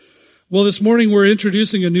Well, this morning we're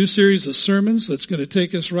introducing a new series of sermons that's going to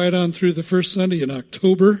take us right on through the first Sunday in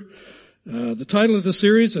October. The title of the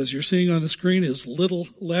series, as you're seeing on the screen, is Little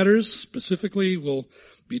Letters. Specifically, we'll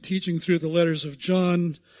be teaching through the letters of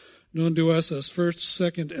John, known to us as 1st,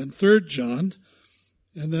 2nd, and 3rd John,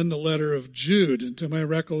 and then the letter of Jude. And to my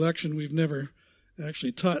recollection, we've never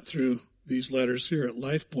actually taught through these letters here at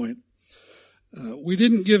LifePoint. We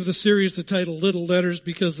didn't give the series the title Little Letters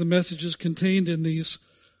because the messages contained in these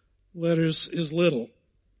letters is little,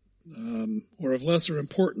 or of lesser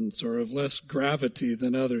importance, or of less gravity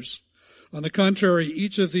than others. On the contrary,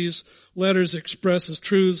 each of these letters expresses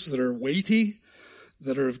truths that are weighty,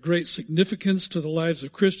 that are of great significance to the lives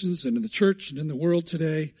of Christians and in the church and in the world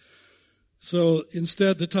today. So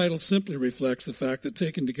instead, the title simply reflects the fact that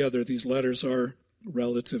taken together, these letters are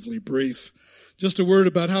relatively brief. Just a word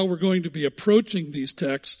about how we're going to be approaching these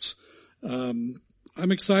texts.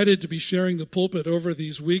 I'm excited to be sharing the pulpit over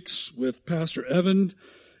these weeks with Pastor Evan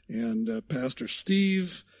and Pastor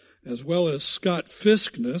Steve, as well as Scott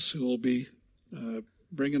Fiskness, who will be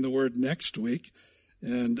bringing the word next week,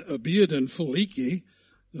 and Abiadon Faliki,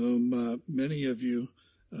 whom many of you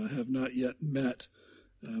have not yet met.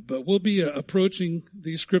 But we'll be approaching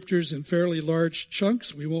these scriptures in fairly large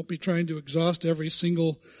chunks. We won't be trying to exhaust every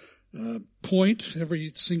single point, every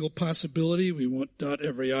single possibility. We won't dot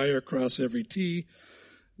every I or cross every T,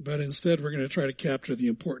 but instead we're going to try to capture the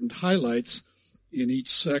important highlights in each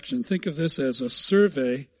section. Think of this as a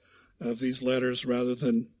survey of these letters rather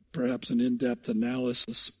than perhaps an in-depth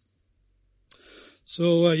analysis.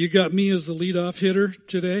 So you got me as the leadoff hitter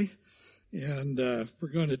today, and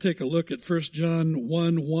we're going to take a look at 1 John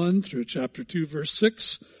 1:1 through chapter 2, verse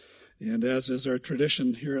 6. And as is our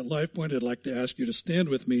tradition here at LifePoint, I'd like to ask you to stand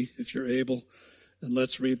with me if you're able, and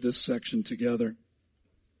let's read this section together.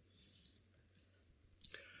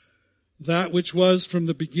 That which was from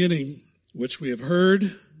the beginning, which we have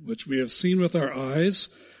heard, which we have seen with our eyes,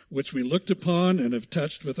 which we looked upon and have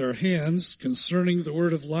touched with our hands, concerning the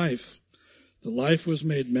word of life. The life was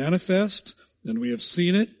made manifest, and we have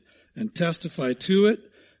seen it, and testify to it,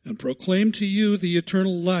 and proclaim to you the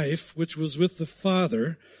eternal life which was with the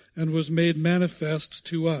Father, and was made manifest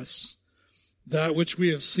to us. That which we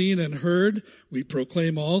have seen and heard, we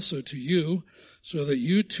proclaim also to you, so that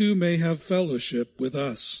you too may have fellowship with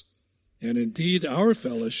us. And indeed, our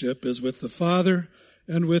fellowship is with the Father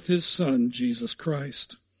and with his Son, Jesus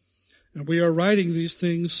Christ. And we are writing these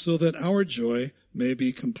things so that our joy may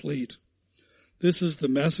be complete. This is the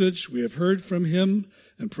message we have heard from him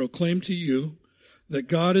and proclaim to you, that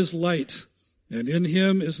God is light, and in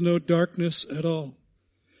him is no darkness at all.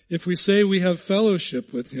 If we say we have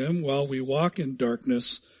fellowship with him while we walk in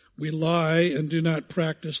darkness, we lie and do not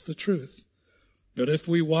practice the truth. But if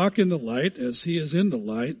we walk in the light as he is in the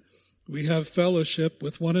light, we have fellowship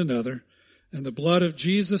with one another, and the blood of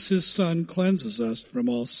Jesus his Son cleanses us from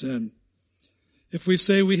all sin. If we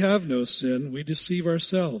say we have no sin, we deceive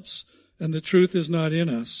ourselves, and the truth is not in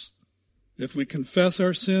us. If we confess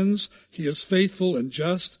our sins, he is faithful and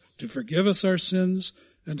just to forgive us our sins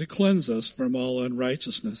and to cleanse us from all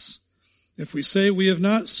unrighteousness. If we say we have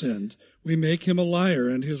not sinned, we make him a liar,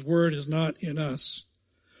 and his word is not in us.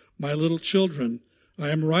 My little children, I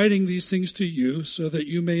am writing these things to you so that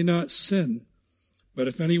you may not sin. But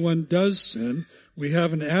if anyone does sin, we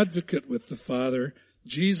have an advocate with the Father,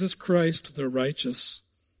 Jesus Christ the righteous.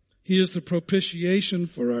 He is the propitiation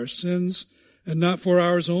for our sins, and not for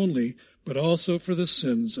ours only, but also for the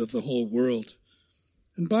sins of the whole world.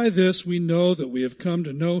 And by this we know that we have come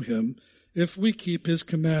to know him, if we keep his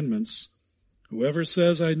commandments. Whoever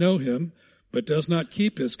says, I know him, but does not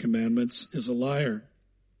keep his commandments, is a liar,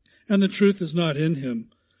 and the truth is not in him.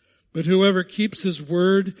 But whoever keeps his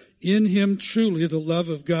word, in him truly the love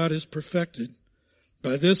of God is perfected.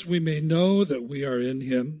 By this we may know that we are in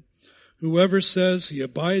him. Whoever says he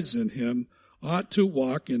abides in him ought to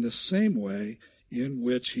walk in the same way in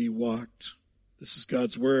which he walked. This is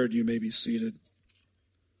God's word. You may be seated.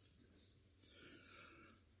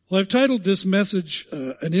 Well, I've titled this message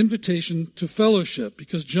An Invitation to Fellowship,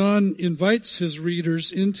 because John invites his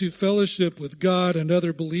readers into fellowship with God and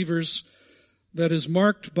other believers that is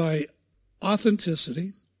marked by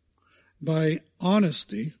authenticity, by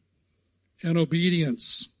honesty, and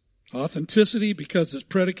obedience. Authenticity because it's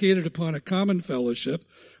predicated upon a common fellowship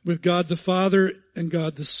with God the Father and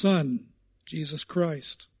God the Son, Jesus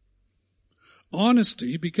Christ.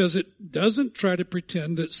 Honesty because it doesn't try to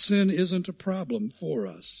pretend that sin isn't a problem for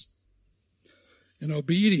us. And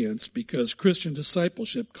obedience because Christian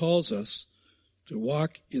discipleship calls us to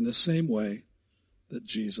walk in the same way that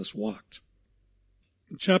Jesus walked.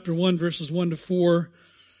 In chapter 1, verses 1 to 4,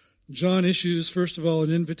 John issues, first of all,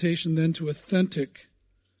 an invitation then to authentic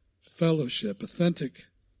fellowship. Authentic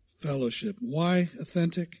fellowship. Why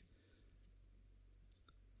authentic?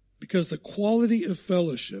 Because the quality of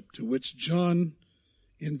fellowship to which John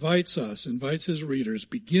invites his readers,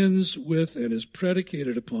 begins with and is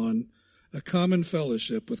predicated upon a common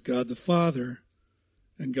fellowship with God the Father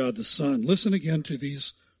and God the Son. Listen again to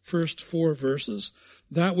these first 4 verses.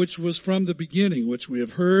 That which was from the beginning, which we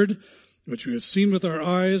have heard, which we have seen with our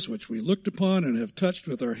eyes, which we looked upon and have touched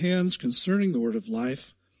with our hands concerning the word of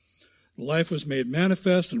life. The life was made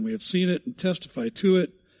manifest, and we have seen it and testify to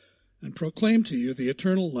it, and proclaim to you the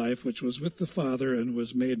eternal life which was with the Father and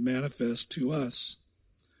was made manifest to us.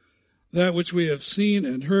 That which we have seen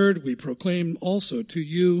and heard we proclaim also to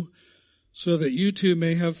you, so that you too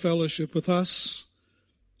may have fellowship with us.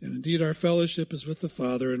 And indeed our fellowship is with the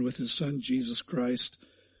Father and with his Son Jesus Christ.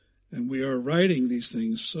 And we are writing these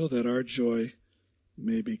things so that our joy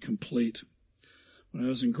may be complete. When I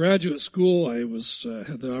was in graduate school, I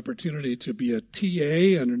had the opportunity to be a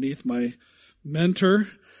TA underneath my mentor,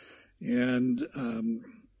 and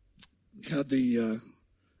had the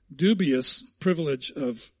dubious privilege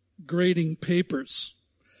of grading papers,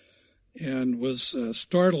 and was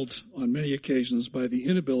startled on many occasions by the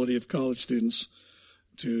inability of college students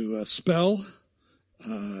to spell,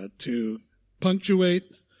 to punctuate,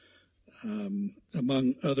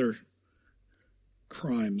 among other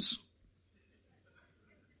crimes.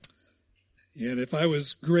 And if I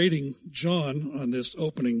was grading John on this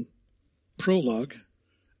opening prologue,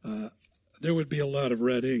 there would be a lot of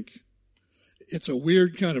red ink. It's a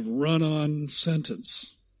weird kind of run-on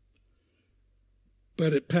sentence,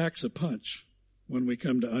 but it packs a punch when we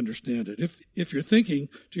come to understand it. If you're thinking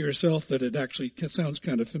to yourself that it actually sounds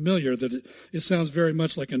kind of familiar, that it sounds very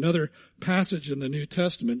much like another passage in the New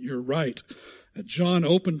Testament, you're right. John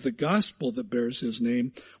opened the gospel that bears his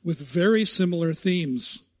name with very similar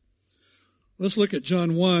themes. Let's look at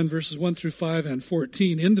John 1, verses 1 through 5 and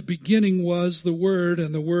 14. In the beginning was the Word,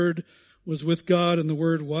 and the Word was with God, and the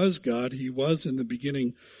Word was God. He was in the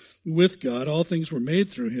beginning with God. All things were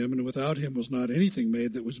made through him, and without him was not anything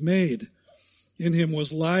made that was made. In him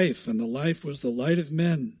was life, and the life was the light of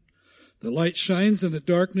men. The light shines in the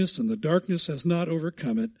darkness, and the darkness has not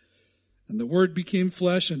overcome it. And the Word became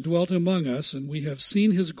flesh and dwelt among us, and we have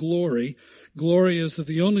seen his glory. Glory as of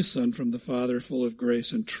the only Son from the Father, full of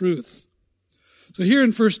grace and truth. So here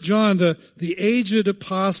in 1 John, the aged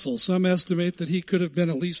apostle, some estimate that he could have been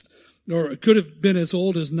at least, or could have been as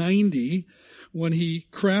old as 90 when he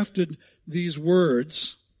crafted these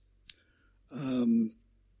words.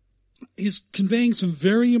 He's conveying some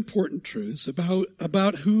very important truths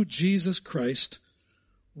about who Jesus Christ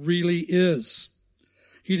really is.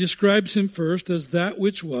 He describes him first as that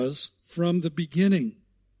which was from the beginning.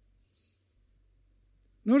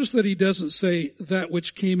 Notice that he doesn't say that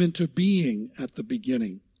which came into being at the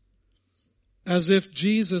beginning, as if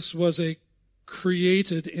Jesus was a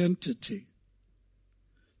created entity,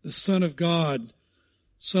 the Son of God,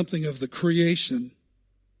 something of the creation.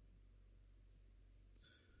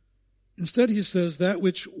 Instead, he says that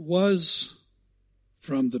which was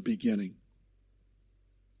from the beginning.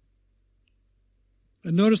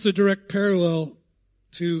 And notice the direct parallel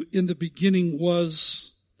to in the beginning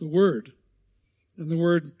was the Word. And the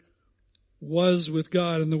Word was with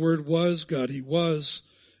God, and the Word was God. He was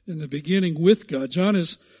in the beginning with God. John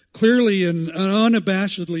is clearly and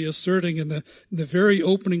unabashedly asserting in the very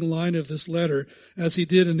opening line of this letter, as he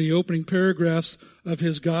did in the opening paragraphs of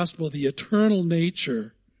his gospel, the eternal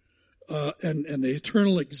nature and the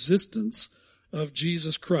eternal existence of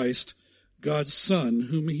Jesus Christ, God's Son,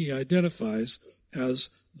 whom he identifies as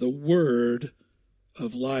the Word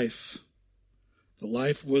of life. The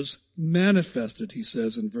life was manifested, he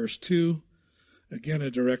says in verse 2. Again,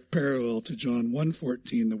 a direct parallel to John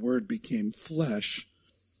 1:14, the Word became flesh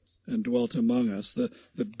and dwelt among us.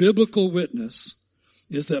 The biblical witness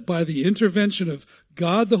is that by the intervention of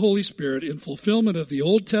God the Holy Spirit in fulfillment of the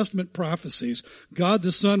Old Testament prophecies, God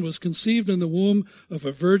the Son was conceived in the womb of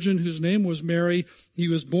a virgin whose name was Mary. He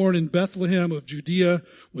was born in Bethlehem of Judea,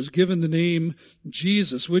 was given the name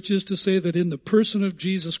Jesus, which is to say that in the person of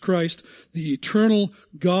Jesus Christ, the eternal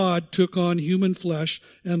God took on human flesh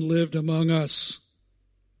and lived among us,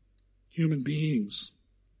 human beings.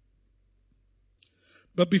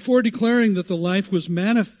 But before declaring that the life was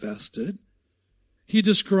manifested, he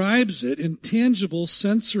describes it in tangible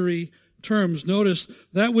sensory terms. Notice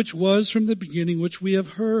that which was from the beginning, which we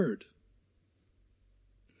have heard,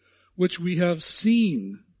 which we have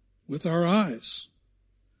seen with our eyes,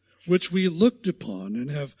 which we looked upon and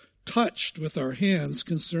have touched with our hands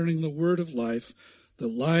concerning the word of life. The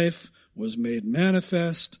life was made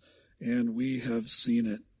manifest, and we have seen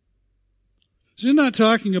it. So you're not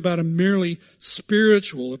talking about a merely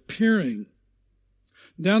spiritual appearing.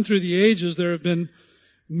 Down through the ages, there have been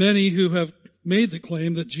many who have made the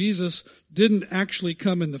claim that Jesus didn't actually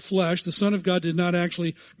come in the flesh. The Son of God did not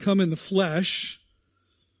actually come in the flesh,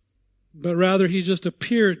 but rather he just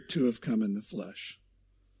appeared to have come in the flesh.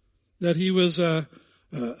 That he was a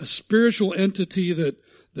spiritual entity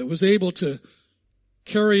that was able to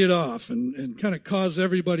carry it off and kind of cause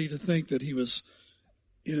everybody to think that he was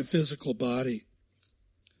in a physical body.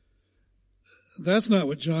 That's not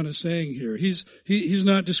what John is saying here. He's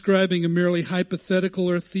not describing a merely hypothetical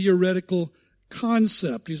or theoretical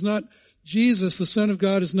concept. Jesus, the Son of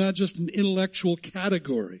God, is not just an intellectual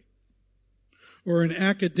category or an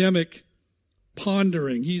academic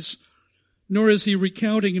pondering. Nor is he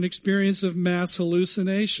recounting an experience of mass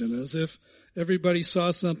hallucination, as if everybody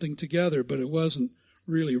saw something together, but it wasn't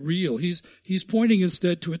really real. He's pointing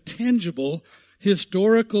instead to a tangible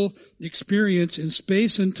historical experience in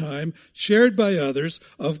space and time shared by others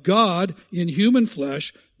of God in human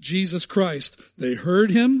flesh, Jesus Christ. They heard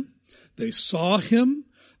him, they saw him,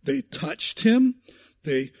 they touched him,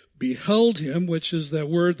 they beheld him, which is that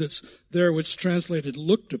word that's there which is translated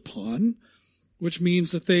looked upon, which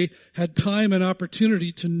means that they had time and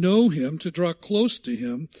opportunity to know him, to draw close to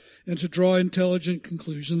him, and to draw intelligent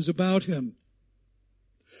conclusions about him.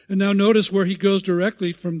 And now notice where he goes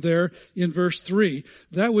directly from there in verse 3.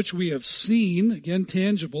 That which we have seen, again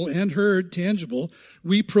tangible, and heard, tangible,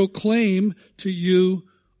 we proclaim to you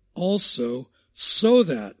also, so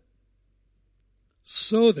that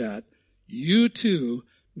you too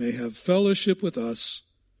may have fellowship with us.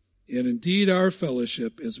 And indeed our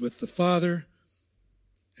fellowship is with the Father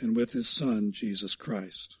and with his Son, Jesus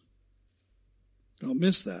Christ. Don't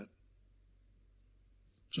miss that.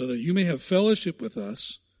 So that you may have fellowship with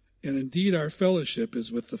us, and indeed our fellowship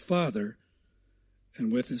is with the Father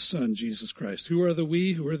and with his Son, Jesus Christ. Who are the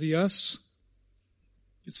we? Who are the us?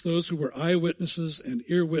 It's those who were eyewitnesses and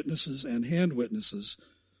ear witnesses and hand witnesses.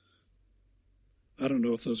 I don't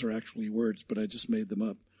know if those are actually words, but I just made them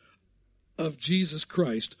up. Of Jesus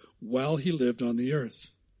Christ while he lived on the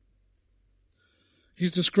earth.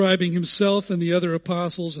 He's describing himself and the other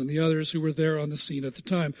apostles and the others who were there on the scene at the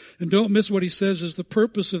time. And don't miss what he says is the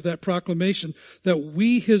purpose of that proclamation, that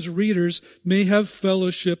we, his readers, may have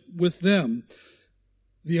fellowship with them.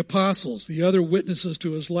 The apostles, the other witnesses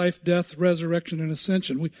to his life, death, resurrection, and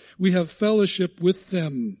ascension. We have fellowship with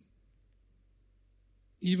them,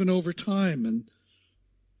 even over time and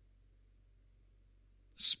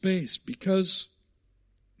space, because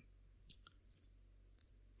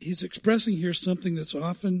he's expressing here something that's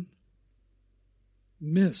often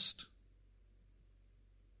missed.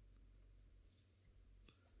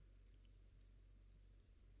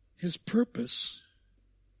 His purpose,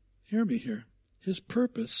 hear me here, his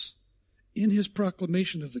purpose in his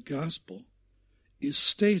proclamation of the gospel is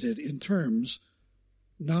stated in terms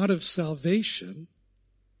not of salvation,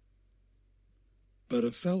 but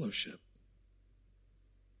of fellowship.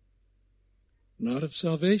 Not of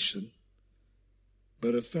salvation,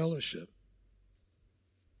 but of fellowship.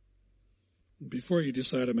 Before you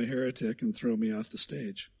decide I'm a heretic and throw me off the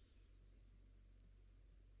stage.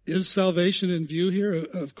 Is salvation in view here?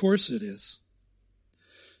 Of course it is.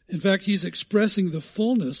 In fact, he's expressing the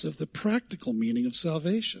fullness of the practical meaning of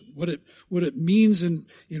salvation. What it means in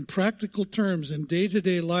practical terms in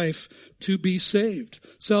day-to-day life to be saved.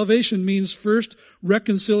 Salvation means first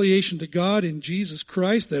reconciliation to God in Jesus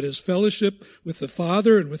Christ, that is fellowship with the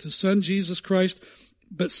Father and with his Son Jesus Christ.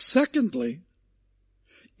 But secondly,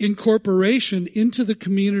 incorporation into the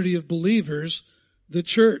community of believers, the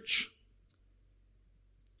church.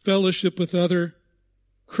 Fellowship with other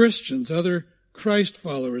Christians, other Christ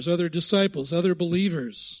followers, other disciples, other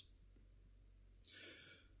believers.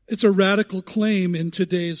 It's a radical claim in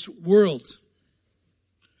today's world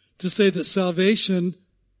to say that salvation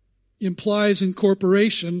implies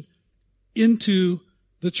incorporation into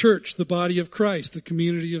the church, the body of Christ, the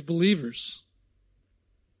community of believers.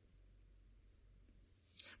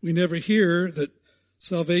 We never hear that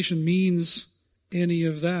salvation means any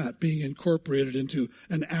of that, being incorporated into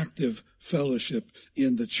an active fellowship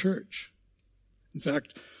in the church. In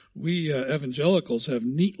fact, we evangelicals have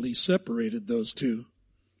neatly separated those two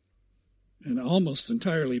and almost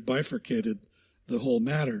entirely bifurcated the whole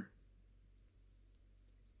matter.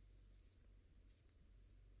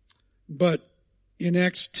 But in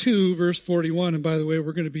Acts 2, verse 41, and by the way,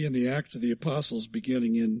 we're going to be in the Acts of the Apostles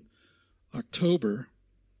beginning in October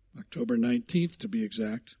 19th to be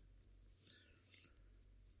exact.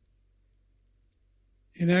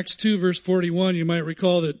 In Acts 2, verse 41, you might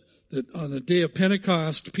recall that that on the day of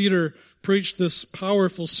Pentecost, Peter preached this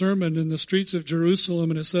powerful sermon in the streets of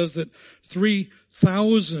Jerusalem, and it says that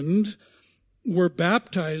 3,000 were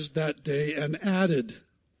baptized that day and added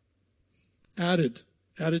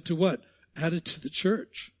to what? Added to the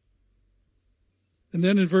church. And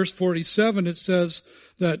then in verse 47 it says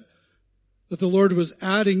that the Lord was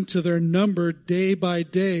adding to their number day by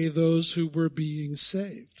day those who were being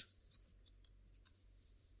saved.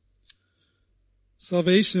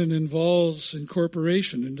 Salvation involves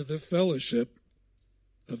incorporation into the fellowship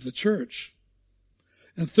of the church.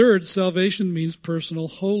 And third, salvation means personal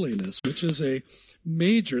holiness, which is a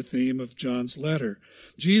major theme of John's letter.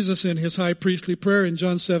 Jesus, in his high priestly prayer in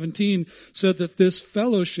John 17, said that this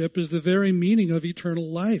fellowship is the very meaning of eternal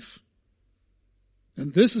life.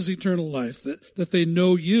 And this is eternal life, that they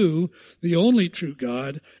know you, the only true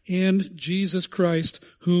God, and Jesus Christ,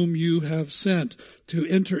 whom you have sent, to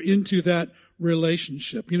enter into that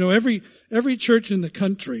relationship. You know, every church in the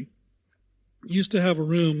country used to have a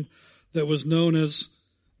room that was known as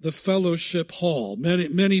the fellowship hall.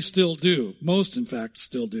 Many still do. Most, in fact,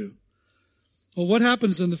 still do. Well, what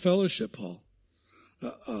happens in the fellowship hall?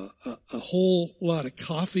 A whole lot of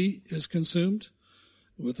coffee is consumed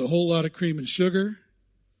with a whole lot of cream and sugar.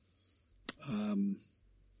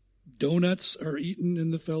 Donuts are eaten in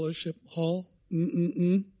the fellowship hall.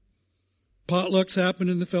 Potlucks happen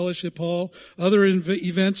in the fellowship hall. Other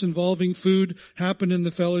events involving food happen in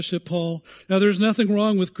the fellowship hall. Now, there's nothing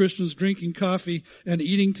wrong with Christians drinking coffee and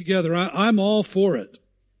eating together. I'm all for it.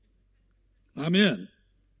 I'm in.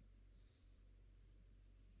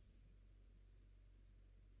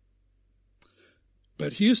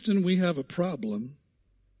 But Houston, we have a problem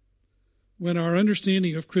when our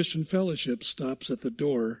understanding of Christian fellowship stops at the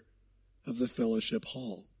door of the fellowship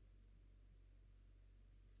hall.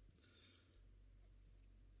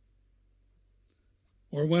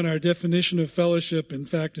 Or when our definition of fellowship, in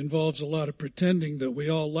fact, involves a lot of pretending that we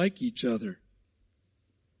all like each other.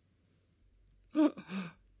 Oh,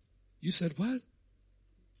 you said what?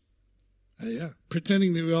 Yeah,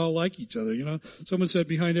 pretending that we all like each other. You know, someone said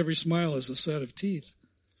behind every smile is a set of teeth.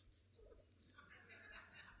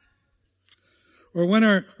 Or when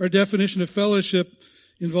our definition of fellowship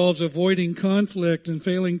involves avoiding conflict and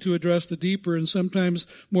failing to address the deeper and sometimes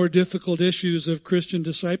more difficult issues of Christian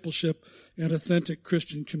discipleship and authentic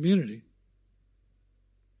Christian community.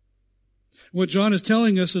 What John is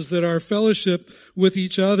telling us is that our fellowship with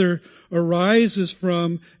each other arises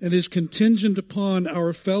from and is contingent upon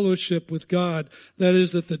our fellowship with God. That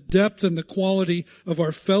is, that the depth and the quality of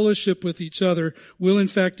our fellowship with each other will in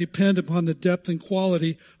fact depend upon the depth and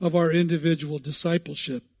quality of our individual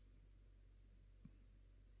discipleship.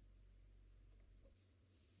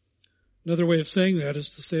 Another way of saying that is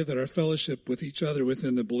to say that our fellowship with each other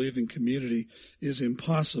within the believing community is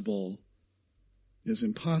impossible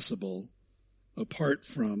apart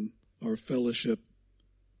from our fellowship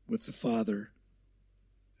with the Father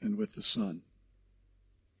and with the Son.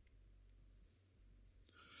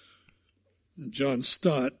 John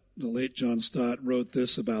Stott, the late John Stott, wrote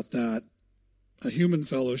this about that. A human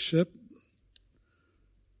fellowship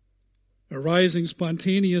arising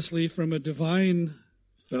spontaneously from a divine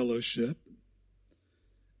fellowship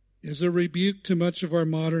is a rebuke to much of our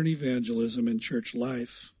modern evangelism in church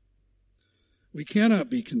life. We cannot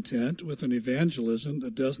be content with an evangelism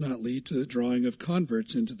that does not lead to the drawing of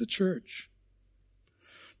converts into the church,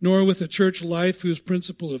 nor with a church life whose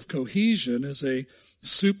principle of cohesion is a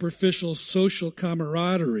superficial social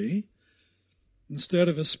camaraderie instead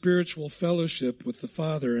of a spiritual fellowship with the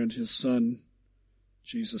Father and His Son,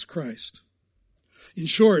 Jesus Christ. In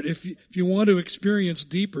short, if you want to experience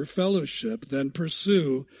deeper fellowship, then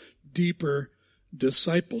pursue deeper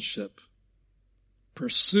discipleship.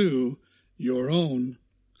 Pursue your own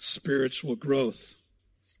spiritual growth.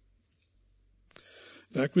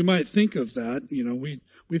 In fact, we might think of that,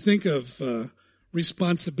 we think of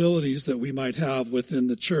responsibilities that we might have within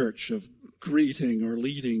the church of greeting or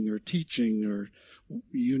leading or teaching or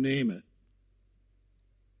you name it.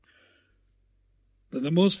 But the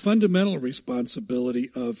most fundamental responsibility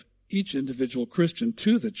of each individual Christian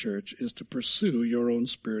to the church is to pursue your own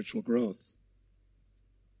spiritual growth.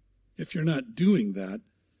 If you're not doing that,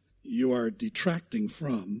 you are detracting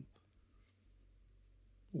from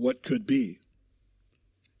what could be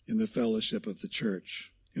in the fellowship of the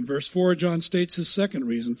church. In verse 4, John states his second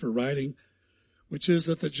reason for writing, which is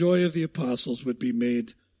that the joy of the apostles would be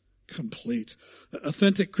made complete.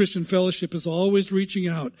 Authentic Christian fellowship is always reaching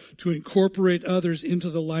out to incorporate others into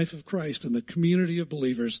the life of Christ and the community of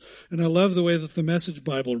believers. And I love the way that the Message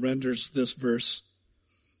Bible renders this verse.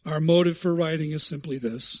 Our motive for writing is simply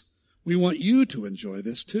this: we want you to enjoy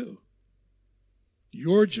this too.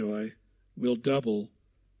 Your joy will double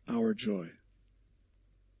our joy.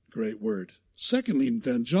 Great word. Secondly,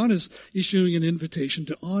 then, John is issuing an invitation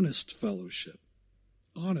to honest fellowship.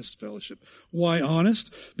 Honest fellowship. Why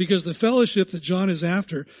honest? Because the fellowship that John is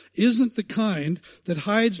after isn't the kind that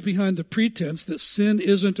hides behind the pretense that sin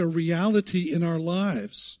isn't a reality in our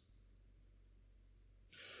lives.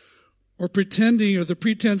 Or the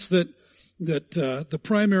pretense that the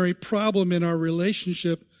primary problem in our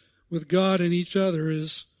relationship with God and each other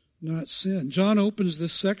is not sin. John opens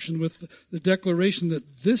this section with the declaration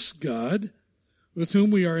that this God, with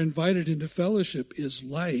whom we are invited into fellowship, is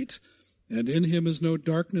light, and in him is no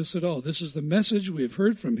darkness at all. This is the message we have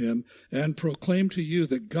heard from him and proclaim to you,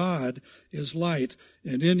 that God is light,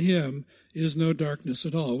 and in him is no darkness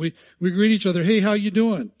at all. We greet each other, hey, how you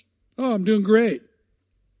doing? Oh, I'm doing great.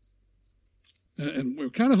 And we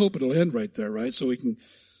kind of hope it'll end right there, right? So we can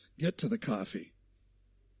get to the coffee.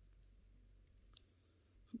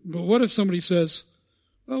 But what if somebody says,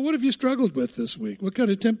 well, what have you struggled with this week? What kind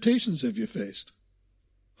of temptations have you faced?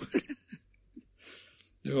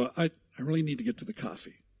 I really need to get to the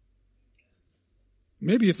coffee.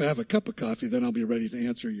 Maybe if I have a cup of coffee, then I'll be ready to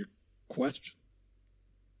answer your question.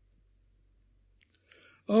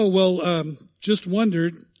 Oh, well, just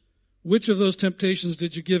wondered, which of those temptations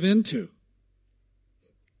did you give in to?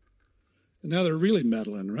 And now they're really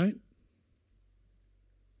meddling, right?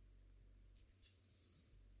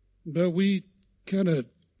 But we kind of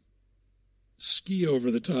ski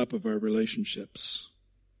over the top of our relationships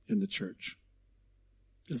in the church.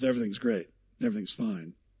 Because everything's great. Everything's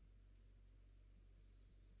fine.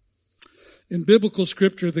 In biblical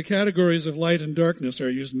scripture, the categories of light and darkness are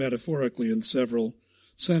used metaphorically in several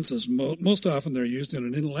senses. Most often they're used in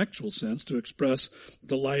an intellectual sense to express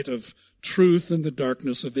the light of truth and the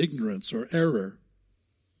darkness of ignorance or error.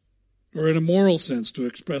 Or in a moral sense to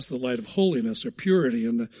express the light of holiness or purity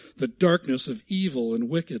and the darkness of evil and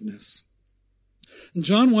wickedness. And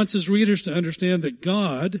John wants his readers to understand that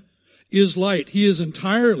God is light. He is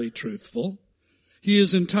entirely truthful. He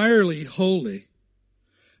is entirely holy.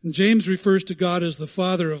 And James refers to God as the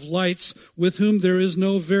Father of lights, with whom there is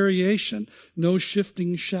no variation, no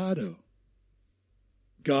shifting shadow.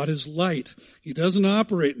 God is light. He doesn't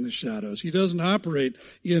operate in the shadows. He doesn't operate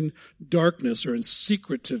in darkness or in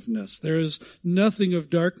secretiveness. There is nothing of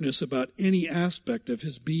darkness about any aspect of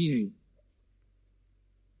his being.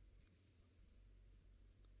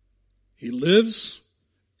 He lives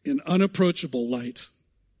in unapproachable light.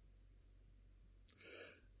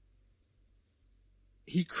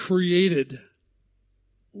 He created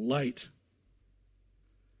light.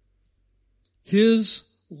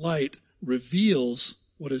 His light reveals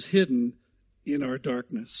what is hidden in our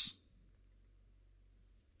darkness.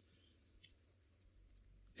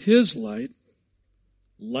 His light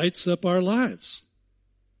lights up our lives.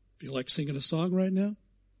 Feel like singing a song right now?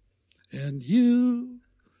 And you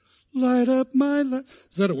light up my life.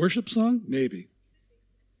 Is that a worship song? Maybe.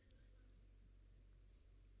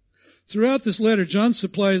 Throughout this letter, John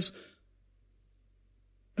supplies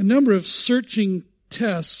a number of searching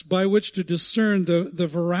tests by which to discern the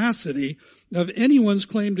veracity of anyone's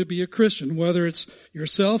claim to be a Christian, whether it's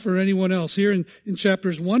yourself or anyone else. Here in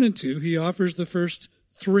chapters 1 and 2, he offers the first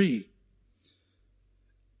 3.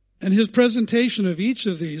 And his presentation of each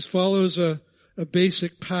of these follows a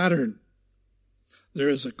basic pattern. There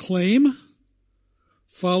is a claim,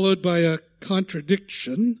 followed by a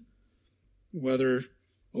contradiction, whether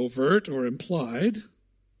overt or implied,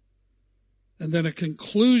 and then a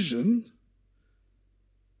conclusion,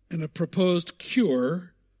 and a proposed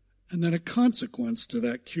cure, and then a consequence to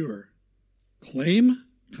that cure. Claim,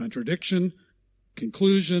 contradiction,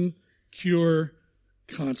 conclusion, cure,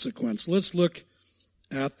 consequence. Let's look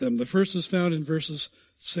at them. The first is found in verses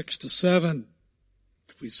 6 to 7.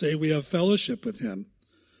 If we say we have fellowship with him,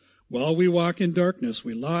 while we walk in darkness,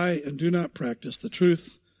 we lie and do not practice the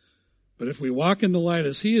truth. But if we walk in the light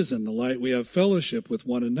as he is in the light, we have fellowship with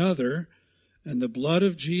one another, and the blood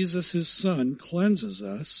of Jesus, his Son, cleanses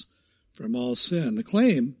us from all sin. The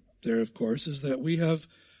claim there, of course, is that we have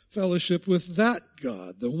fellowship with that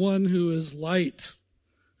God, the one who is light,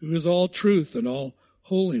 who is all truth and all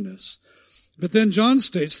holiness. But then John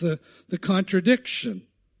states the contradiction.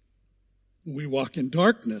 We walk in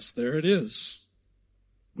darkness. There it is.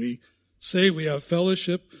 We say we have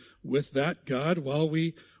fellowship with that God while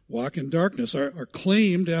we walk in darkness. Our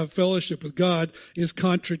claim to have fellowship with God is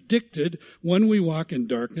contradicted when we walk in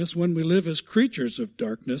darkness, when we live as creatures of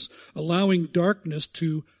darkness, allowing darkness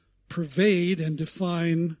to pervade and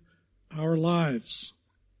define our lives.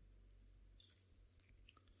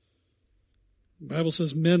 The Bible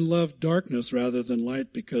says men love darkness rather than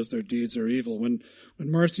light because their deeds are evil. When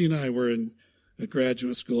Marcy and I were in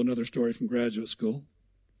graduate school, another story from graduate school,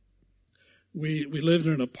 we lived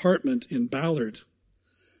in an apartment in Ballard,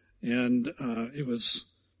 and it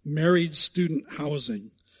was married student housing.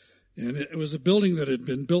 And it was a building that had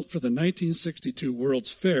been built for the 1962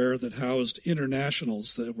 World's Fair that housed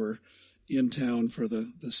internationals that were in town for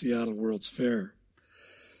the Seattle World's Fair.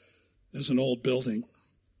 It was an old building.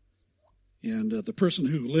 And the person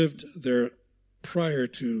who lived there prior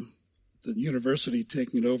to the university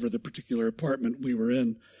taking over the particular apartment we were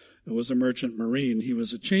in was a merchant marine. He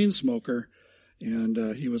was a chain smoker,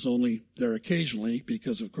 and he was only there occasionally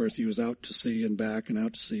because, of course, he was out to sea and back and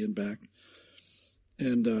out to sea and back.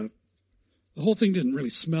 And the whole thing didn't really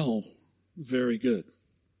smell very good.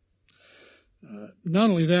 Not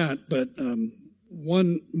only that, but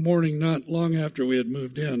one morning not long after we had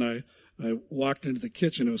moved in, I walked into the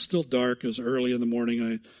kitchen. It was still dark. It was early in the morning.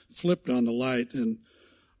 I flipped on the light, and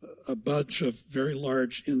a bunch of very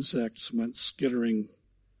large insects went skittering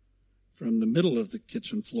from the middle of the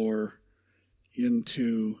kitchen floor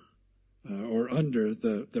into or under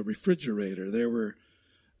the refrigerator. There were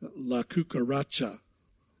la cucaracha,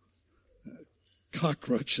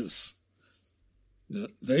 cockroaches.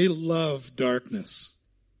 They love darkness.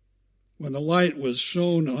 When the light was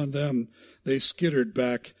shone on them, they skittered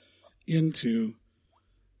back into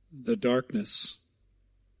the darkness.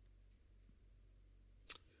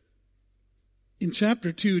 In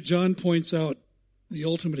chapter 2, John points out the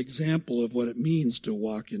ultimate example of what it means to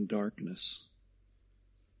walk in darkness.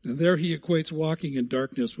 And there he equates walking in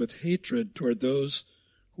darkness with hatred toward those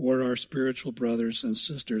who are our spiritual brothers and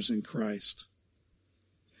sisters in Christ.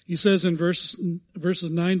 He says in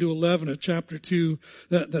verses 9 to 11 of chapter 2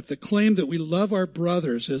 that the claim that we love our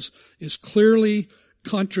brothers is clearly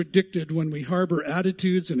contradicted when we harbor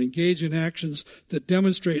attitudes and engage in actions that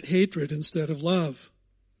demonstrate hatred instead of love.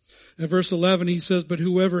 In verse 11 he says, "But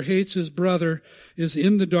whoever hates his brother is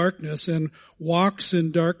in the darkness and walks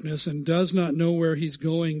in darkness and does not know where he's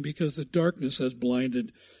going because the darkness has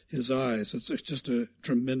blinded his eyes." It's just a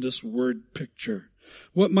tremendous word picture.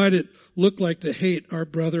 What might it look like to hate our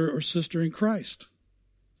brother or sister in Christ?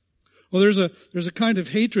 Well, there's a kind of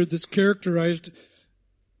hatred that's characterized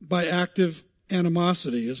by active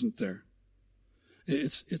animosity, isn't there?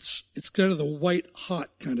 It's kind of the white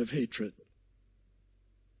hot kind of hatred.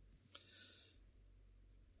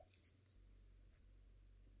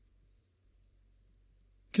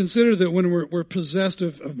 Consider that when we're possessed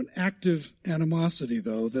of an active animosity,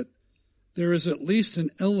 though, that there is at least an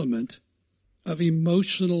element of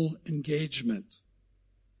emotional engagement.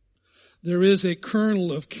 There is a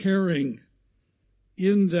kernel of caring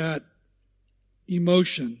in that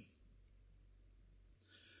emotion.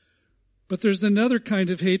 But there's another kind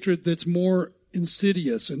of hatred that's more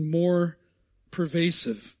insidious and more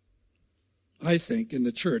pervasive, I think, in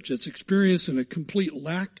the church. It's experienced in a complete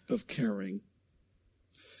lack of caring,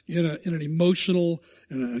 in an emotional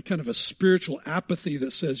and a kind of a spiritual apathy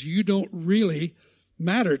that says, you don't really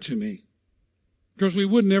matter to me. Of course, we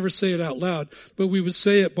would never say it out loud, but we would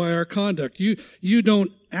say it by our conduct. You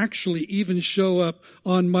don't actually even show up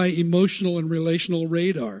on my emotional and relational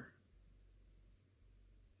radar.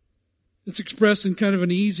 It's expressed in kind of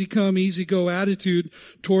an easy come, easy go attitude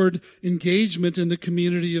toward engagement in the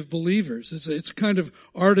community of believers. It's a kind of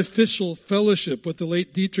artificial fellowship, what the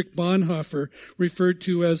late Dietrich Bonhoeffer referred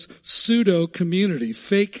to as pseudo-community,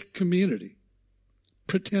 fake community,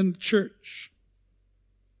 pretend church.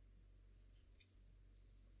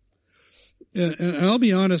 And I'll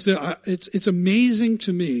be honest, it's amazing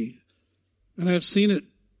to me, and I've seen it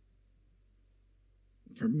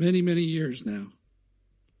for many, many years now,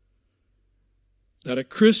 that a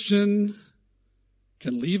Christian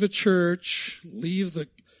can leave a church,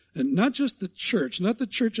 and not just the church, not the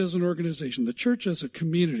church as an organization, the church as a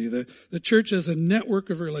community, the church as a network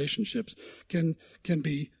of relationships can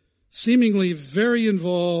be seemingly very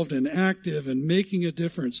involved and active and making a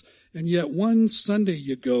difference. And yet one Sunday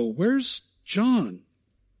you go, where's John?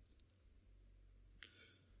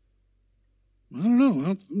 I don't know. I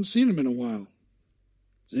haven't seen him in a while.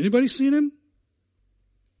 Has anybody seen him?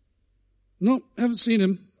 No, haven't seen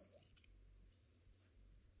him.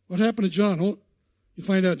 What happened to John? Well, you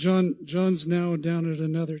find out John's now down at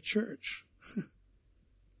another church.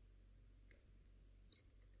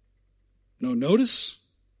 No notice.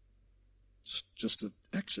 It's just an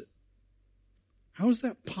exit. How is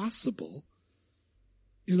that possible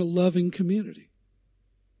in a loving community?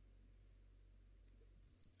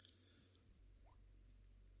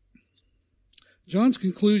 John's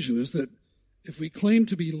conclusion is that if we claim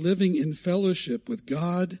to be living in fellowship with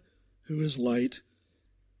God, who is light,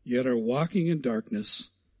 yet are walking in darkness,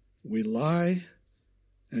 we lie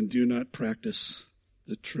and do not practice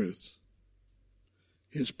the truth.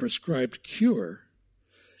 His prescribed cure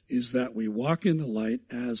is that we walk in the light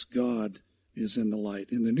as God is in the light.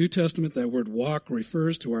 In the New Testament, that word walk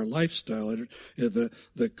refers to our lifestyle,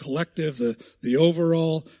 the collective, the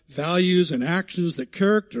overall values and actions that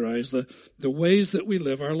characterize the ways that we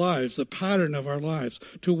live our lives, the pattern of our lives.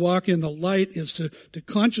 To walk in the light is to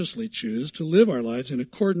consciously choose to live our lives in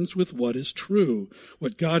accordance with what is true,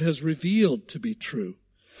 what God has revealed to be true.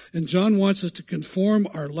 And John wants us to conform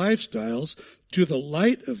our lifestyles to the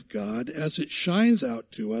light of God as it shines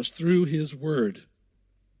out to us through His Word.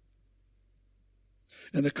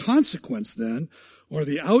 And the consequence then, or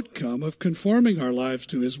the outcome of conforming our lives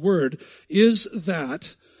to His Word, is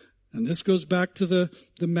that, and this goes back to the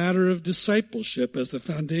matter of discipleship as the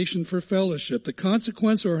foundation for fellowship, the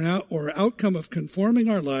consequence or outcome of conforming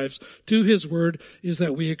our lives to His Word is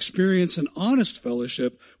that we experience an honest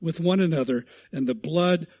fellowship with one another, and the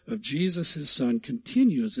blood of Jesus, His Son,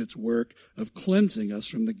 continues its work of cleansing us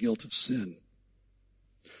from the guilt of sin.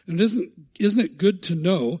 And isn't it good to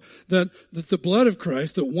know that the blood of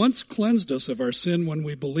Christ that once cleansed us of our sin when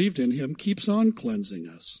we believed in Him keeps on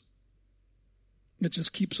cleansing us? It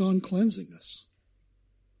just keeps on cleansing us.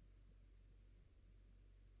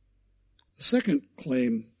 The second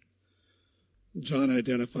claim John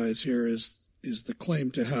identifies here is the claim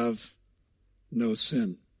to have no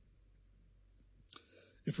sin.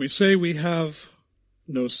 If we say we have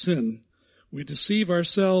no sin, we deceive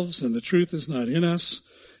ourselves and the truth is not in us.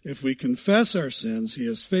 If we confess our sins, He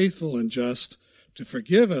is faithful and just to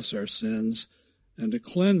forgive us our sins and to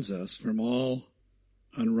cleanse us from all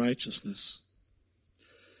unrighteousness.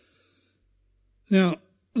 Now,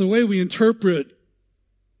 the way we interpret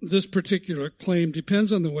this particular claim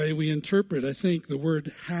depends on the way we interpret, I think, the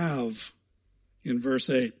word have in verse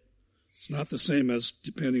 8. It's not the same as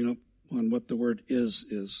depending on what the word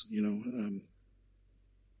is,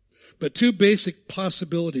 But two basic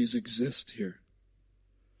possibilities exist here.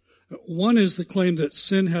 One is the claim that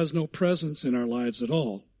sin has no presence in our lives at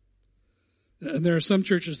all. And there are some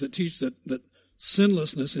churches that teach that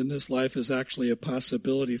sinlessness in this life is actually a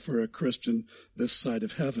possibility for a Christian this side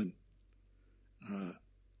of heaven.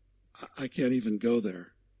 I can't even go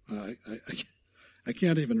there. I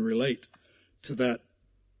can't even relate to that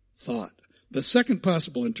thought. The second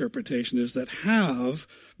possible interpretation is that have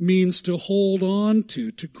means to hold on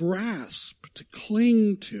to grasp, to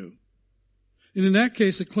cling to. And in that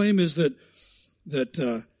case, the claim is that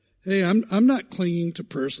hey, I'm not clinging to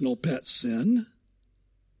personal pet sin,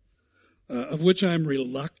 of which I'm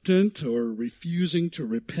reluctant or refusing to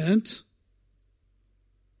repent.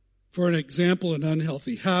 For an example, an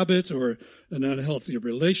unhealthy habit or an unhealthy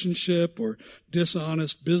relationship or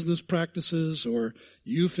dishonest business practices, or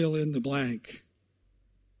you fill in the blank.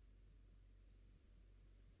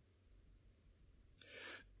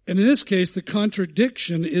 And in this case, the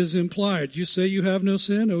contradiction is implied. You say you have no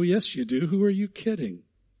sin? Oh, yes, you do. Who are you kidding?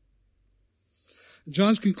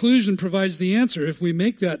 John's conclusion provides the answer. If we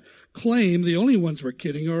make that claim, the only ones we're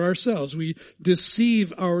kidding are ourselves. We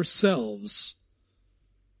deceive ourselves,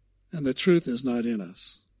 and the truth is not in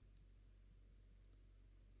us.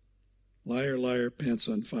 Liar, liar, pants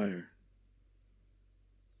on fire.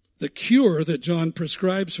 The cure that John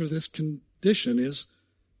prescribes for this condition is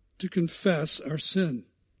to confess our sin.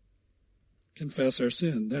 Confess our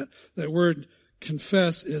sin. That word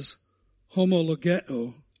confess is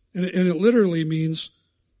homologeo, and it literally means,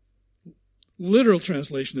 literal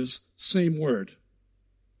translation is same word.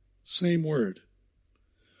 Same word.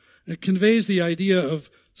 It conveys the idea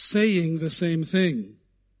of saying the same thing.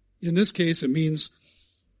 In this case, it means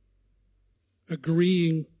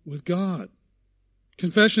agreeing with God.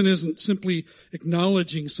 Confession isn't simply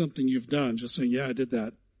acknowledging something you've done, just saying, yeah, I did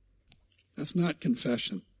that. That's not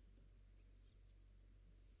confession.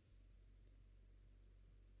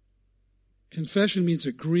 Confession means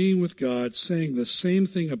agreeing with God, saying the same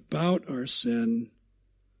thing about our sin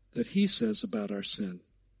that He says about our sin.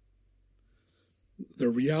 The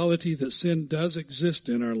reality that sin does exist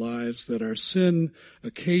in our lives, that our sin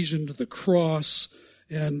occasioned the cross,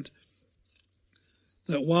 and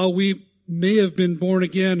that while we may have been born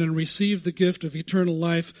again and received the gift of eternal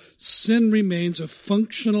life, sin remains a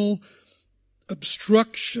functional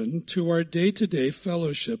obstruction to our day-to-day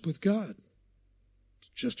fellowship with God.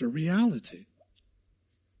 Just a reality.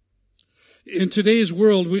 In today's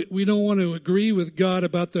world, we don't want to agree with God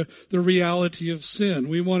about the reality of sin.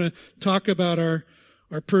 We want to talk about our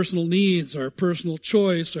personal needs, our personal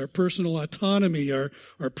choice, our personal autonomy, our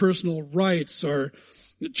personal rights, our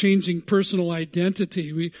changing personal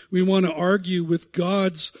identity. We want to argue with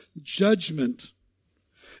God's judgment.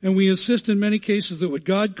 And we insist in many cases that what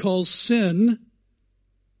God calls sin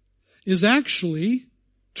is actually,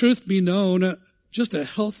 truth be known, just a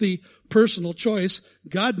healthy personal choice.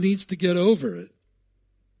 God needs to get over it.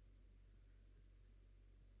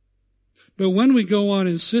 But when we go on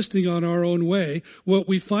insisting on our own way, what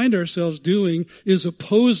we find ourselves doing is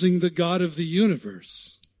opposing the God of the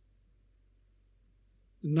universe,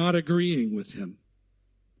 not agreeing with him.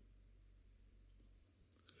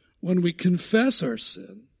 When we confess our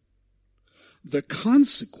sin, the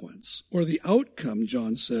consequence, or the outcome,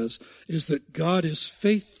 John says, is that God is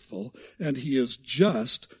faithful and he is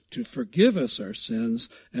just to forgive us our sins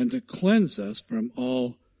and to cleanse us from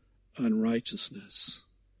all unrighteousness.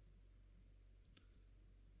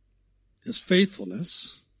 His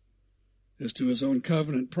faithfulness is to his own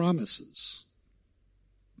covenant promises.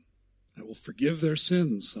 I will forgive their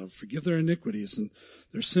sins, I will forgive their iniquities, and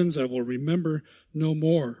their sins I will remember no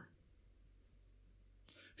more.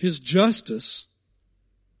 His justice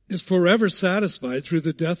is forever satisfied through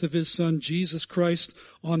the death of his Son, Jesus Christ,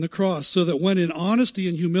 on the cross, so that when in honesty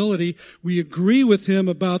and humility we agree with him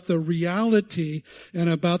about the reality and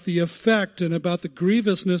about the effect and about the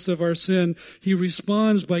grievousness of our sin, he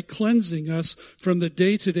responds by cleansing us from the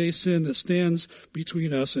day-to-day sin that stands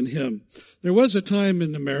between us and him. There was a time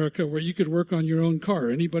in America where you could work on your own car.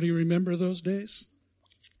 Anybody remember those days?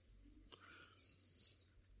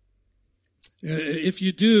 If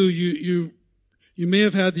you do, you may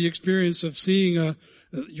have had the experience of seeing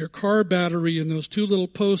your car battery and those two little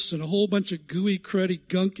posts and a whole bunch of gooey, cruddy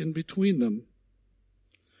gunk in between them.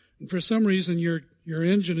 And for some reason, your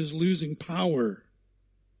engine is losing power.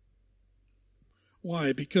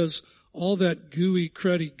 Why? Because all that gooey,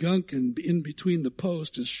 cruddy gunk in between the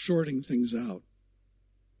posts is shorting things out.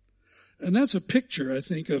 And that's a picture, I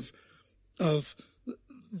think, of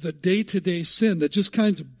the day-to-day sin that just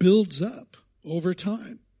kind of builds up over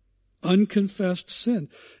time. Unconfessed sin.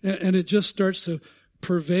 And it just starts to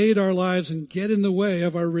pervade our lives and get in the way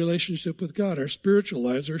of our relationship with God. Our spiritual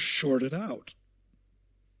lives are shorted out.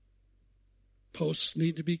 Posts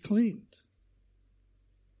need to be cleaned.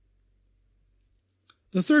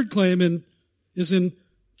 The third claim is in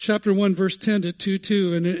chapter 1, verse 10 to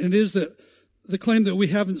 2:2, and it is that the claim that we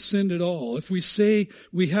haven't sinned at all. If we say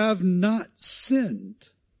we have not sinned,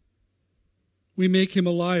 we make him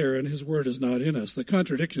a liar and his word is not in us. The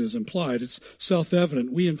contradiction is implied. It's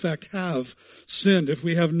self-evident. We, in fact, have sinned. If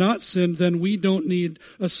we have not sinned, then we don't need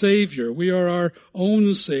a Savior. We are our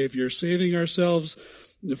own Savior, saving ourselves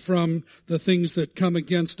from the things that come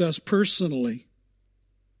against us personally.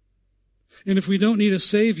 And if we don't need a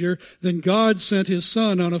Savior, then God sent his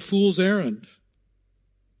Son on a fool's errand.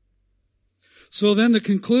 So then the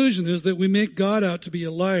conclusion is that we make God out to be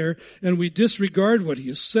a liar and we disregard what he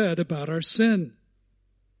has said about our sin.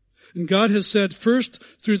 And God has said first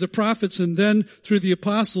through the prophets and then through the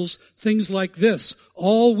apostles things like this: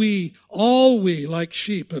 all we like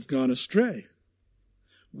sheep have gone astray.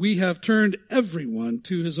 We have turned everyone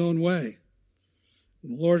to his own way.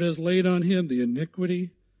 And the Lord has laid on him the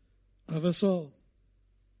iniquity of us all.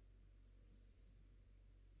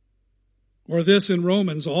 Or this in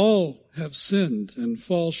Romans: all have sinned and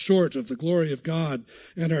fall short of the glory of God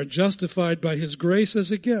and are justified by his grace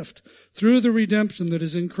as a gift through the redemption that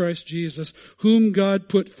is in Christ Jesus, whom God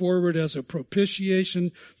put forward as a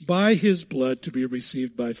propitiation by his blood to be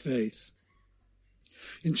received by faith.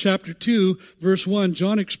 In chapter 2, verse 1,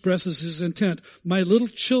 John expresses his intent. My little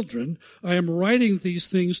children, I am writing these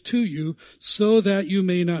things to you so that you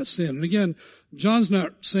may not sin. And again, John's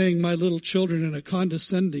not saying my little children in a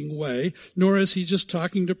condescending way, nor is he just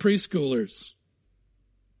talking to preschoolers.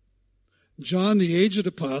 John, the aged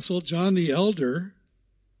apostle, John the elder,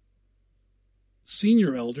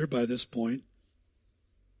 senior elder by this point,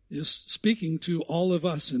 is speaking to all of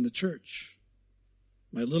us in the church.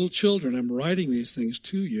 My little children, I'm writing these things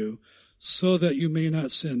to you so that you may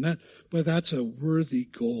not sin. But that's a worthy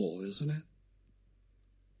goal, isn't it?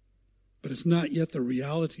 But it's not yet the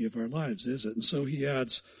reality of our lives, is it? And so he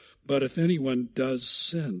adds, but if anyone does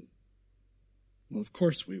sin, well, of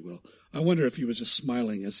course we will. I wonder if he was just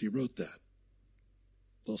smiling as he wrote that.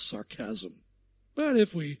 A little sarcasm. But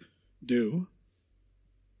if we do,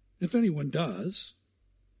 if anyone does.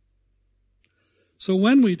 So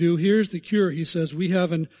when we do, here's the cure. He says, we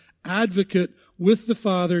have an advocate with the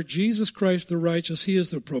Father, Jesus Christ the righteous. He is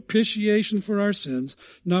the propitiation for our sins,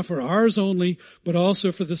 not for ours only, but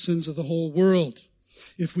also for the sins of the whole world.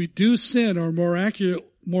 If we do sin, or more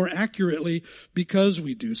more accurately, because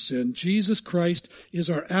we do sin, Jesus Christ is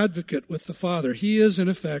our advocate with the Father. He is, in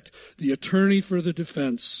effect, the attorney for the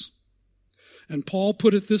defense. And Paul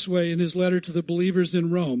put it this way in his letter to the believers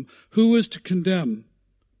in Rome: who is to condemn?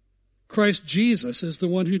 Christ Jesus is the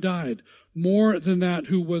one who died, more than that,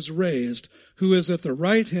 who was raised, who is at the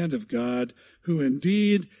right hand of God, who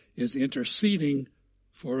indeed is interceding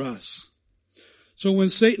for us. So when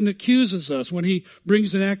Satan accuses us, when he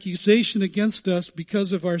brings an accusation against us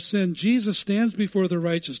because of our sin, Jesus stands before the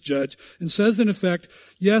righteous judge and says, in effect,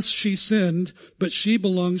 yes, she sinned, but she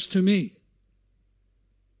belongs to me.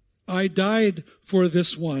 I died for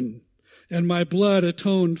this one, and my blood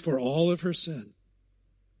atoned for all of her sin.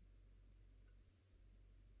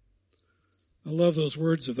 I love those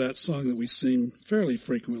words of that song that we sing fairly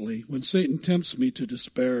frequently. When Satan tempts me to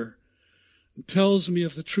despair and tells me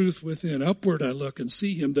of the truth within, upward I look and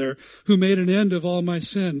see him there who made an end of all my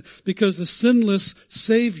sin. Because the sinless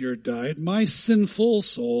Savior died, my sinful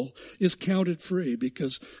soul is counted free,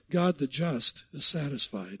 because God the just is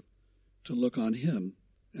satisfied to look on him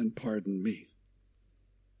and pardon me.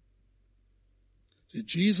 See,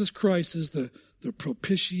 Jesus Christ is the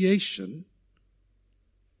propitiation.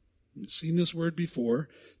 We've seen this word before,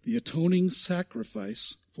 the atoning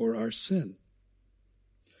sacrifice for our sin.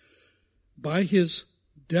 By his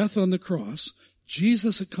death on the cross,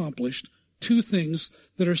 Jesus accomplished two things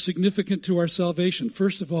that are significant to our salvation.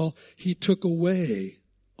 First of all, he took away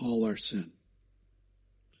all our sin.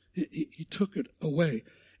 He took it away.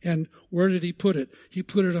 And where did he put it? He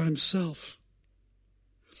put it on himself.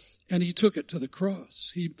 And he took it to the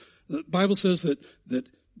cross. The Bible says that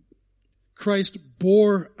Christ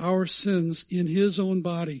bore our sins in his own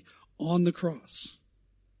body on the cross.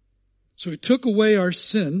 So he took away our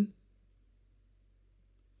sin.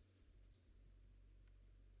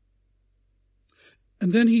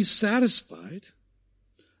 And then he satisfied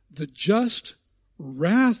the just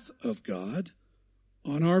wrath of God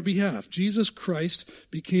on our behalf. Jesus Christ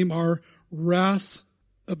became our wrath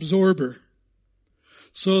absorber,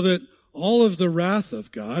 so that all of the wrath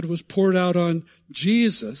of God was poured out on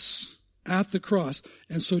Jesus at the cross.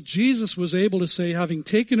 And so Jesus was able to say, having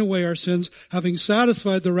taken away our sins, having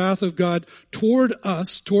satisfied the wrath of God toward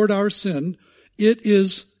us, toward our sin, it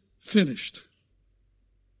is finished.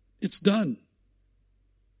 It's done.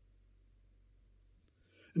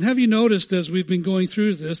 And have you noticed, as we've been going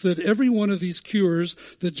through this, that every one of these cures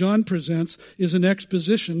that John presents is an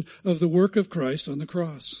exposition of the work of Christ on the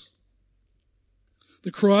cross?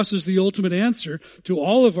 The cross is the ultimate answer to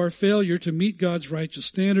all of our failure to meet God's righteous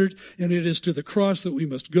standard, and it is to the cross that we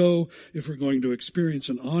must go if we're going to experience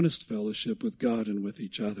an honest fellowship with God and with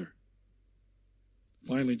each other.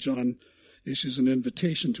 Finally, John issues an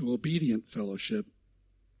invitation to obedient fellowship.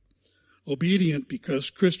 Obedient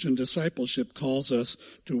because Christian discipleship calls us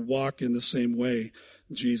to walk in the same way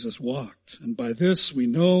Jesus walked. And by this we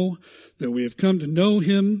know that we have come to know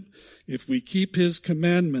him if we keep his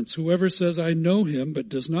commandments. Whoever says, I know him, but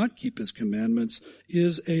does not keep his commandments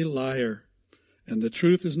is a liar, and the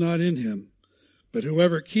truth is not in him. But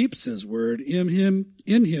whoever keeps his word, in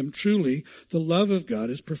him truly the love of God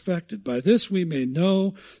is perfected. By this we may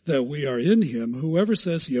know that we are in him. Whoever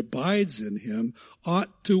says he abides in him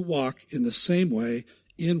ought to walk in the same way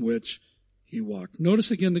in which he walked.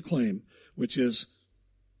 Notice again the claim, which is,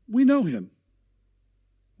 we know him.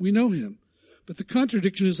 We know him. But the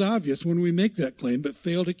contradiction is obvious when we make that claim but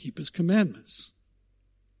fail to keep his commandments.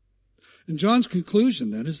 And John's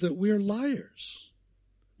conclusion then is that we are liars.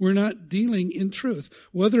 We're not dealing in truth,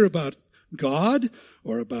 whether about God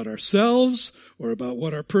or about ourselves or about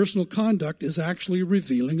what our personal conduct is actually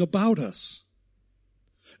revealing about us.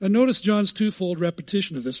 And notice John's twofold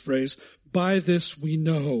repetition of this phrase, by this we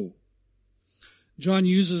know. John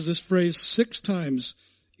uses this phrase 6 times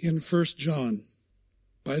in 1 John.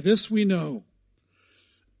 By this we know.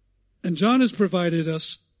 And John has provided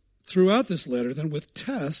us throughout this letter then with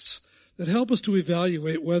tests that help us to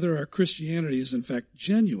evaluate whether our Christianity is in fact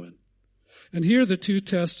genuine. And here the two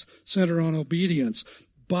tests center on obedience.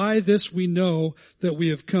 By this we know that we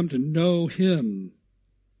have come to know him,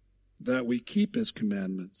 that we keep his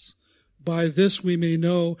commandments. By this we may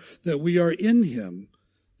know that we are in him,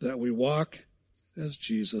 that we walk as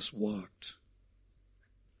Jesus walked.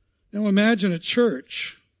 Now imagine a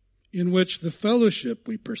church in which the fellowship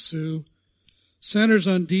we pursue centers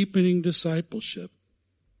on deepening discipleship,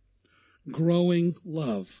 growing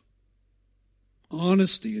love,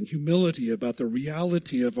 honesty and humility about the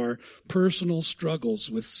reality of our personal struggles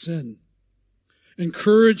with sin,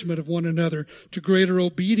 encouragement of one another to greater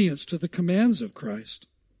obedience to the commands of Christ.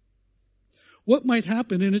 What might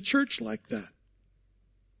happen in a church like that?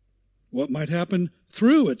 What might happen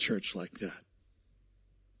through a church like that?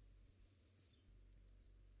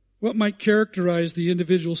 What might characterize the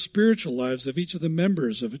individual spiritual lives of each of the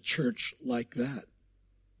members of a church like that?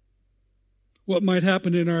 What might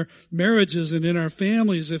happen in our marriages and in our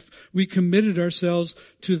families if we committed ourselves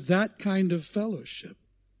to that kind of fellowship?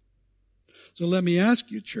 So let me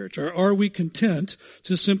ask you, church, are we content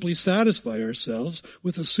to simply satisfy ourselves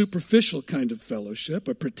with a superficial kind of fellowship,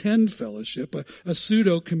 a pretend fellowship, a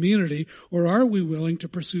pseudo-community, or are we willing to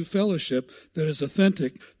pursue fellowship that is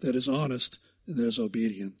authentic, that is honest, and that is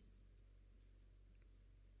obedient?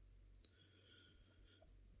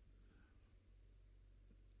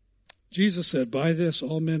 Jesus said, "By this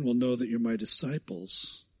all men will know that you're my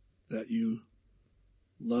disciples, that you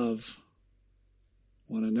love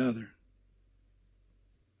one another."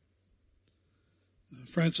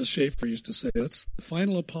 Francis Schaeffer used to say that's the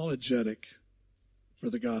final apologetic for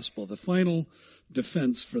the gospel, the final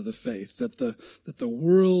defense for the faith, that the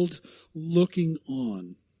world looking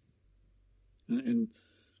on. And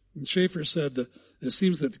Schaeffer said that it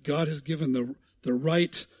seems that God has given the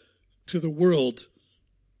right to the world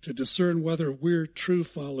to discern whether we're true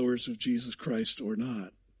followers of Jesus Christ or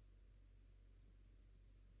not.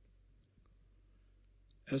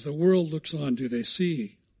 As the world looks on, do they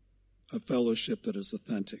see a fellowship that is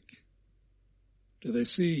authentic? Do they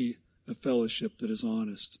see a fellowship that is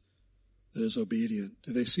honest, that is obedient?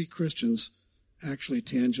 Do they see Christians actually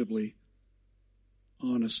tangibly,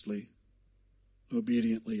 honestly,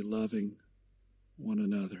 obediently loving one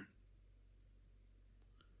another?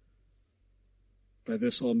 By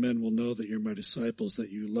this all men will know that you're my disciples,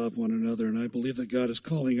 that you love one another. And I believe that God is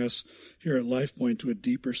calling us here at LifePoint to a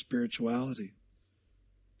deeper spirituality,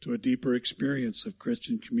 to a deeper experience of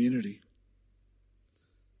Christian community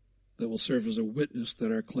that will serve as a witness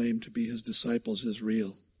that our claim to be his disciples is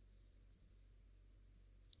real.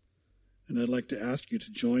 And I'd like to ask you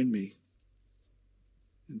to join me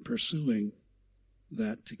in pursuing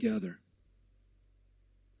that together.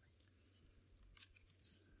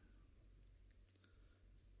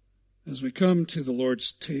 As we come to the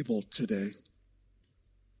Lord's table today,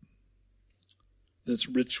 this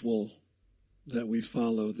ritual that we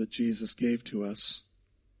follow that Jesus gave to us,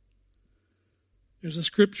 there's a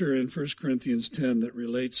scripture in 1 Corinthians 10 that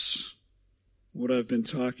relates what I've been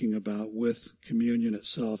talking about with communion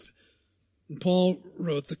itself. And Paul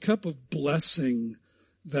wrote, "The cup of blessing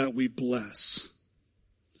that we bless,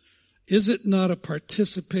 is it not a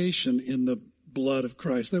participation in the blood of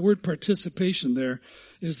Christ?" That word participation there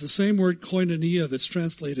is the same word koinonia that's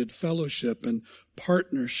translated fellowship and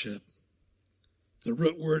partnership. It's a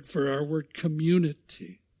root word for our word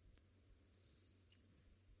community.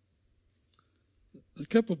 The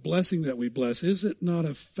cup of blessing that we bless, is it not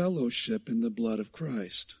a fellowship in the blood of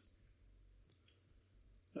Christ?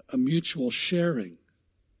 A mutual sharing.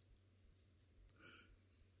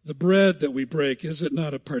 The bread that we break, is it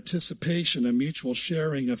not a participation, a mutual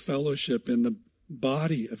sharing, a fellowship in the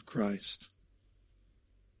body of Christ?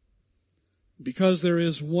 Because there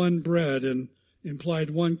is one bread and implied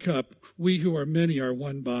one cup, we who are many are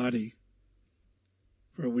one body,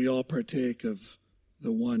 for we all partake of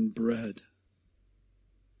the one bread.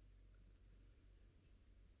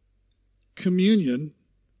 Communion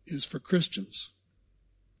is for Christians.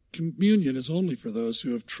 Communion is only for those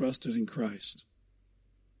who have trusted in Christ.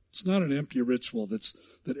 It's not an empty ritual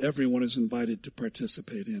that everyone is invited to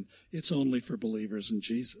participate in. It's only for believers in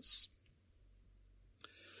Jesus.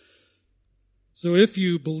 So if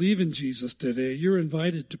you believe in Jesus today, you're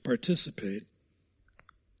invited to participate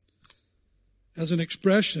as an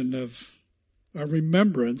expression of our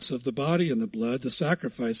remembrance of the body and the blood, the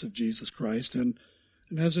sacrifice of Jesus Christ, and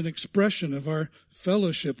as an expression of our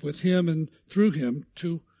fellowship with him and through him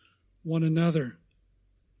to one another.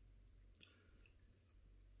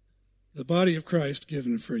 The body of Christ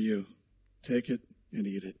given for you. Take it and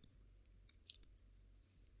eat it.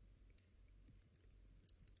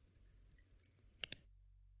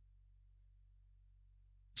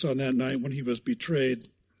 So on that night when he was betrayed,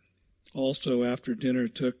 also after dinner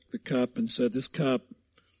took the cup and said, "This cup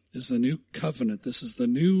is the new covenant. This is the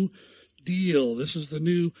new deal. This is the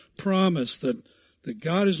new promise that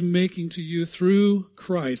God is making to you through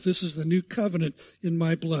Christ. This is the new covenant in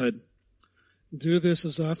my blood. Do this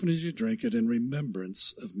as often as you drink it in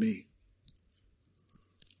remembrance of me."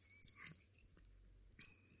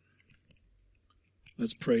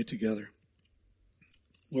 Let's pray together.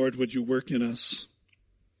 Lord, would you work in us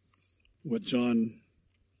what John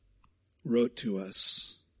wrote to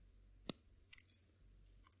us?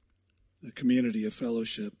 A community of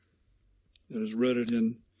fellowship that is rooted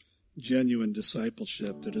in genuine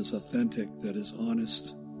discipleship, that is authentic, that is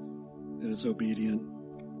honest, that is obedient.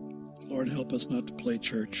 Lord, help us not to play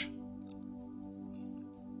church.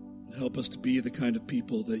 Help us to be the kind of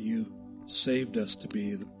people that you saved us to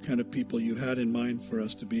be, the kind of people you had in mind for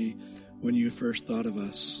us to be when you first thought of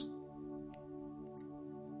us.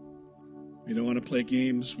 We don't want to play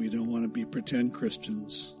games. We don't want to be pretend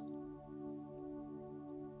Christians.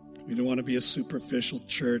 We don't want to be a superficial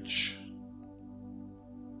church.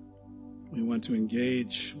 We want to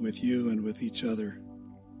engage with you and with each other.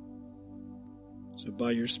 So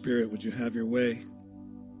by your Spirit, would you have your way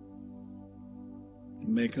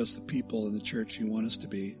and make us the people in the church you want us to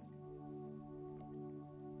be,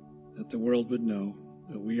 that the world would know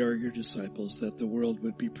that we are your disciples, that the world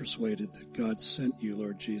would be persuaded that God sent you,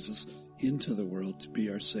 Lord Jesus, into the world to be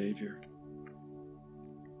our Savior.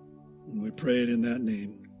 And we pray it in that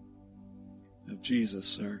name of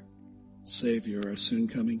Jesus, our Savior, our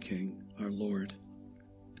soon-coming King, our Lord.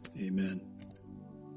 Amen.